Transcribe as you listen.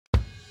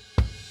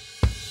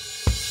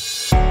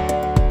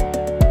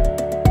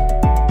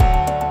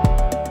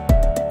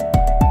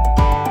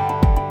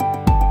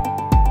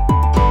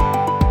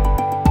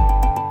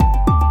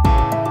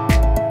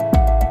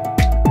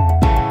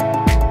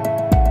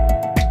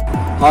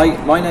Hi,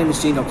 my name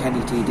is Gino Kenny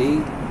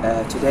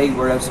TD. Today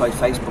we're outside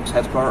Facebook's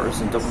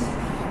headquarters in Dublin,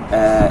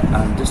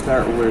 and this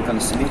letter we're going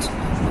to submit.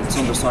 It's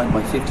undersigned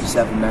by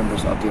 57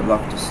 members of the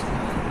Oireachtas.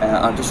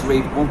 I'll just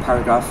read one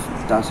paragraph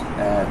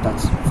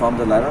that's from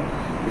the letter.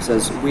 It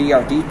says, "We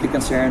are deeply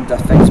concerned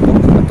that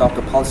Facebook adopt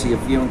a policy of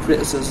viewing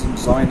criticism,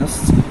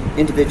 Zionists,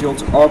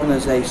 individuals,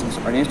 organisations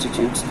or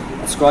institutes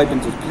ascribing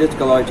to the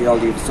political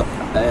ideology of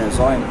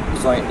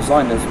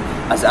Zionism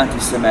as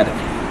anti-Semitic.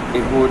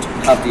 It would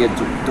have the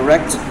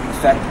direct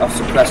effect of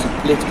suppressing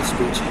political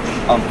speech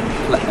on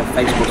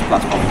Facebook's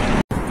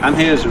platform." I'm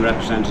here as a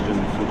representative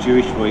for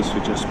Jewish Voice for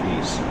Just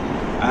Peace,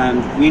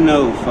 and we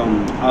know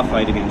from our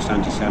fight against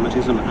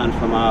anti-Semitism and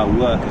from our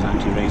work as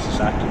anti-racist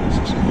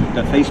activists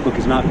that Facebook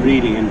is not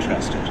really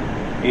interested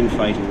in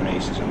fighting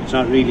racism. It's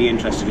not really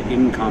interested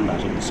in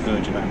combating the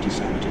scourge of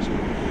anti-Semitism.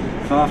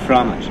 Far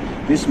from it.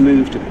 This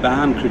move to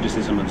ban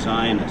criticism of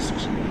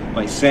Zionists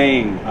by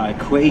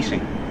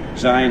equating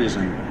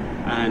Zionism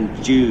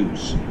and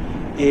Jews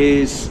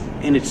is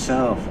in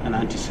itself an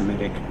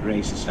anti-Semitic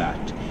racist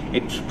act.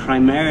 It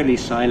primarily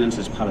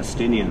silences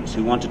Palestinians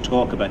who want to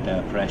talk about their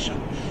oppression,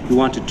 who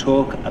want to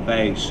talk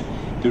about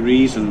the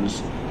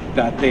reasons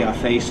that they are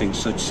facing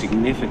such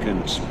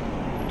significant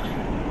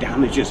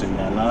damages in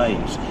their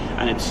lives,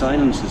 and it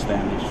silences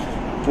them,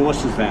 it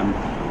forces them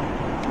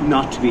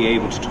not to be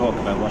able to talk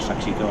about what's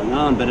actually going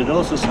on. But it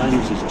also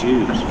silences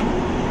Jews.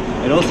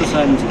 It also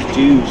silences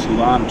Jews who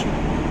aren't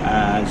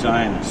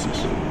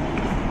Zionists,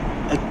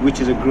 which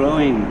is a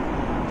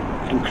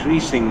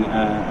increasing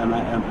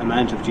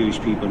amount of Jewish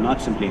people,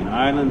 not simply in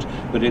Ireland,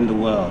 but in the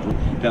world.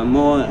 There are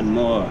more and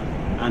more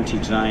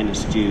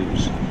anti-Zionist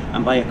Jews,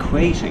 and by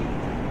equating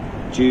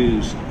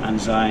Jews and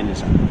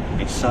Zionism,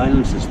 it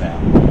silences them.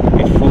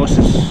 It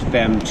forces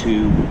them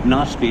to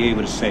not be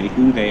able to say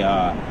who they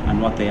are and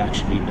what they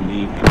actually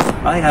believe in.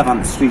 I have on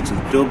the streets of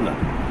Dublin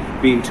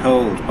been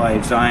told by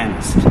a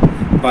Zionist,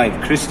 by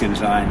a Christian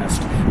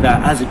Zionist,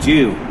 that as a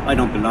Jew, I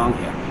don't belong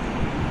here.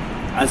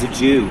 As a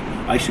Jew,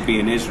 I should be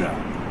in Israel.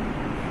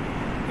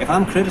 If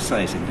I'm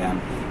criticising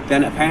them,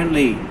 then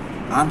apparently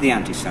I'm the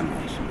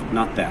anti-Semite,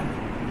 not them.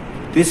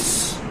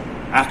 This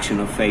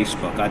action of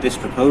Facebook, or this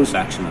proposed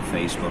action of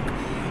Facebook,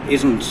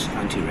 isn't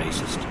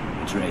anti-racist,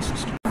 it's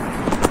racist.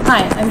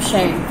 Hi, I'm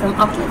Shane from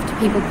Uplift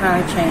People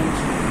Power Change.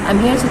 I'm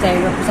here today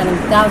representing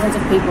thousands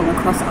of people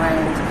across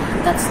Ireland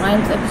that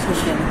signed a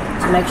petition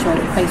to make sure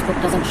that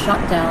Facebook doesn't shut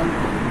down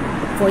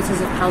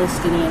voices of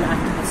Palestinian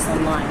activists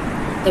online.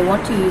 They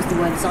want to use the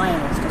word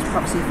Zionist as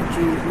proxy for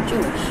Jew or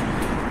Jewish.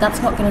 That's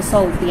not going to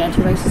solve the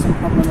anti-racism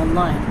problem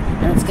online,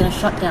 and it's going to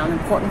shut down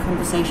important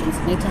conversations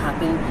that need to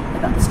happen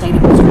about the state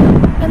of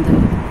Israel and the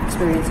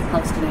experience of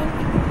Palestinian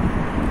people.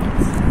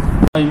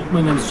 Hi,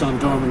 my name is John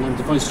Dorman. I'm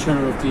the Vice Chair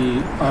of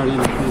the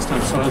Ireland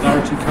Palestine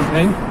Solidarity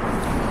Campaign.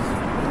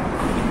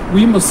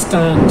 We must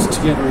stand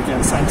together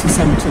against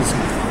anti-Semitism.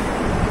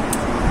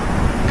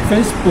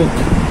 Facebook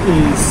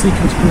is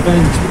seeking to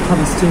prevent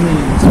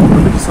Palestinians from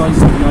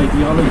criticising the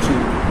ideology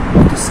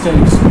of the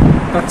state,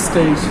 that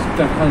state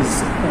that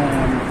has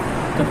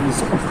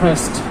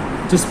oppressed,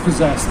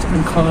 dispossessed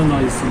and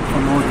colonised them for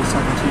more than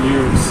 70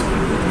 years.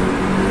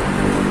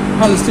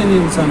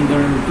 Palestinians and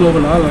their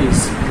global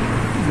allies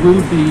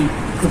will be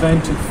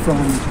prevented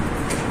from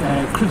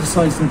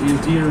criticising the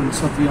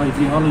adherents of the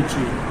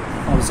ideology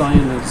of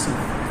Zionism.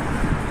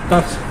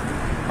 That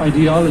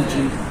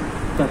ideology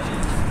that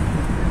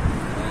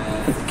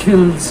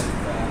kills,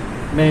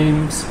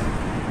 maims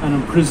and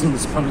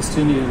imprisons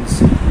Palestinians.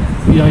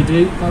 The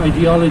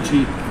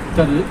ideology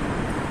that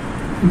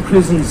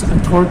imprisons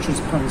and tortures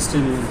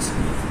Palestinians.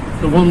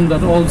 The one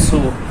that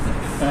also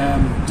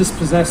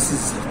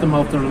dispossesses them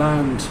of their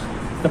land,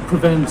 that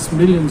prevents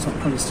millions of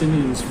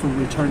Palestinians from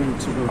returning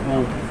to their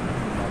home.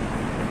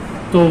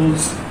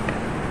 Those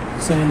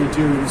same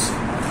adherents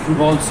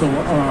who also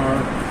are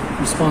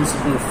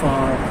responsible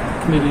for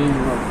committing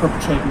or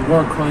perpetrating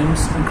war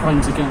crimes and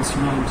crimes against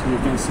humanity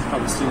against the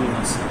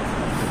Palestinians.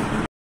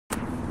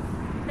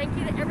 Thank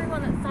you to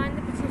everyone that signed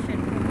the petition.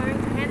 We're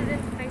going to hand it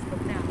into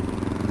Facebook now.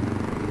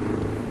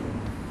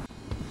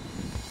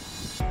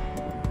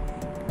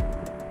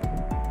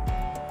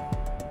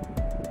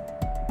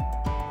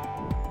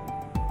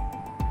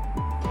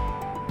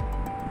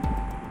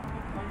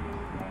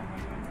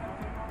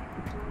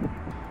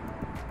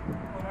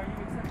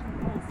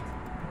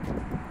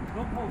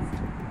 No post.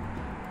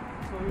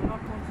 So you're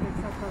not going to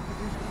accept our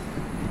petition.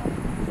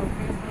 So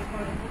Facebook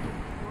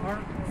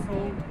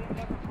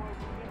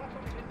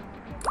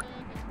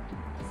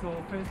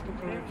Facebook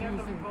are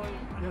refusing.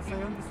 Yes, I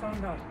understand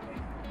that.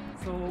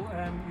 So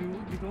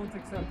you don't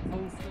accept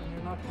post and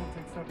you're not going to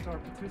accept our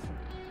petition.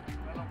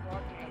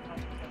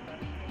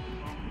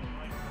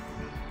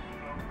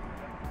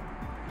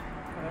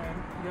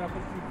 Yeah,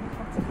 but you can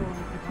come to Dublin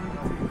if you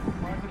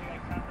find it to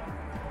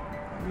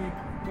you.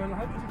 Well,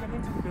 how did you get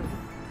into the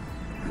building?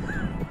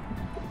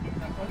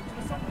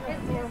 Is someone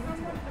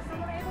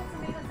able to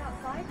meet us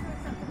outside to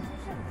accept the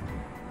petition?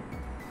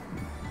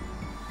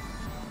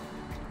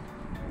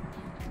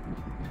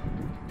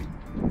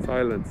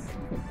 Silence.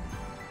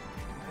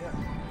 Yeah.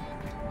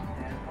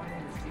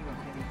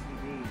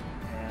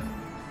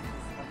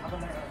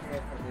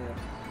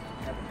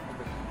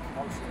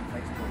 policy on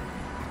Facebook.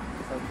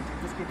 So could you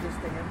just get this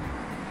thing in?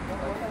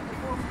 Okay.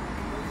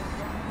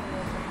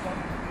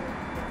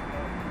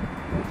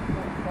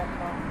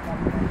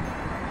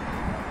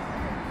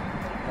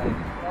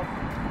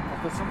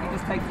 Could somebody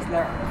just take this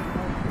letter?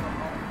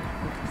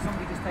 Could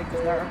somebody just take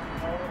this letter?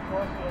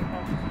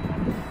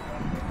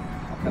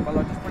 Okay, well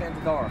I'll just put it in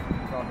the door.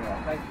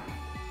 Okay.